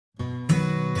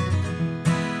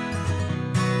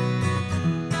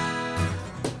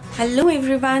Hello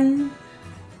everyone,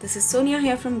 this is Sonia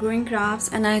here from Growing Crafts,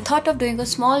 and I thought of doing a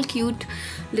small cute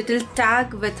little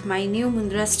tag with my new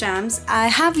Mundra stamps. I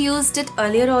have used it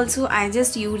earlier also. I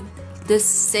just used this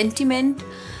sentiment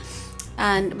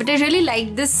but I really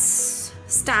like this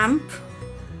stamp,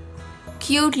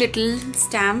 cute little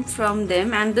stamp from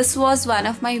them, and this was one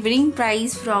of my winning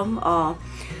prize from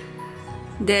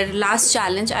their last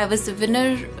challenge. I was the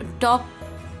winner, top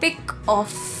pick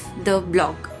of the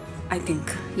blog, I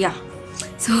think. Yeah,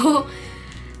 so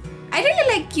I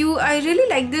really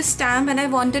like this stamp and I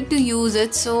wanted to use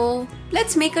it, so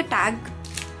let's make a tag.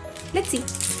 Let's see.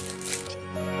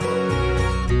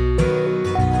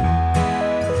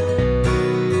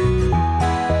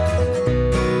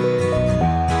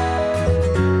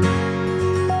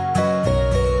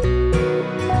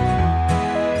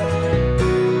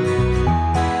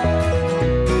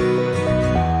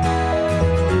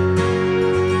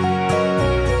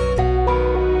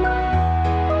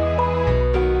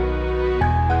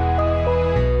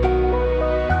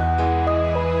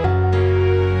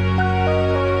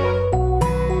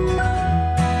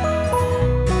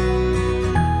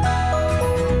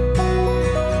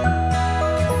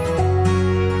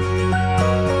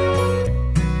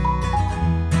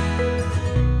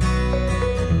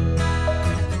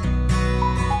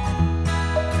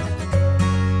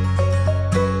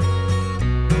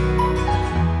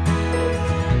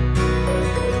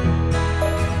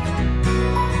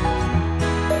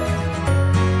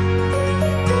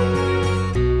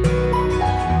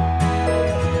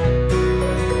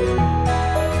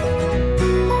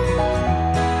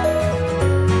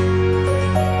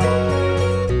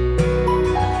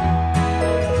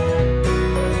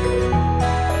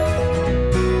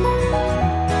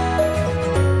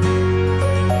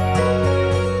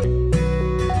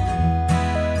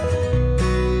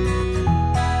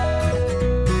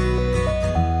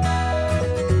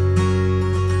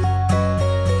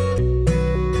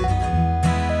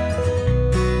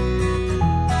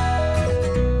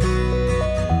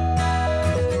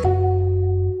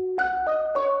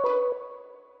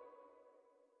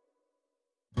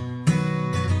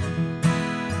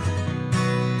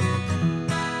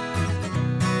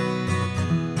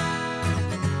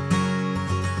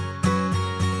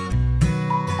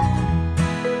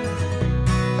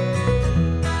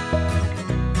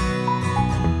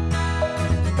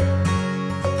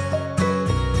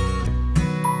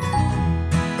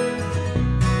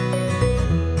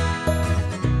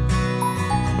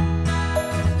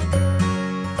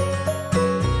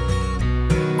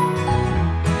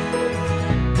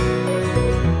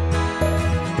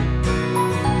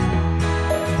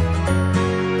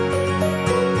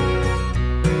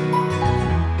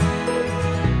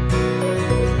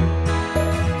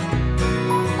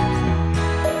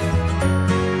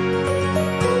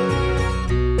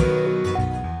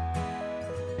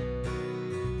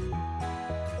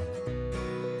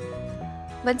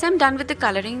 Once I'm done with the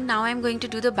coloring, now I'm going to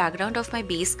do the background of my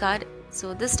base card.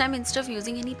 So this time, instead of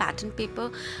using any pattern paper,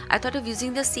 I thought of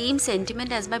using the same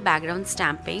sentiment as my background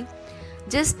stamping.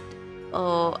 Just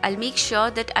I'll make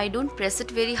sure that I don't press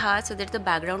it very hard so that the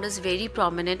background is very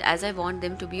prominent, as I want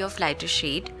them to be of lighter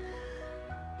shade.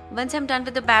 Once I'm done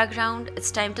with the background,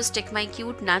 it's time to stick my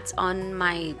cute nuts on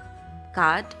my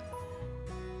card.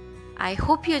 I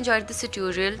hope you enjoyed this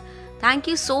tutorial. Thank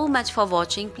you so much for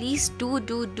watching. Please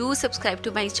do subscribe to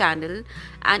my channel,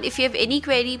 and if you have any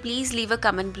query, please leave a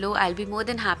comment below. I'll be more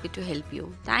than happy to help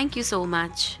you. Thank you so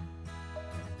much.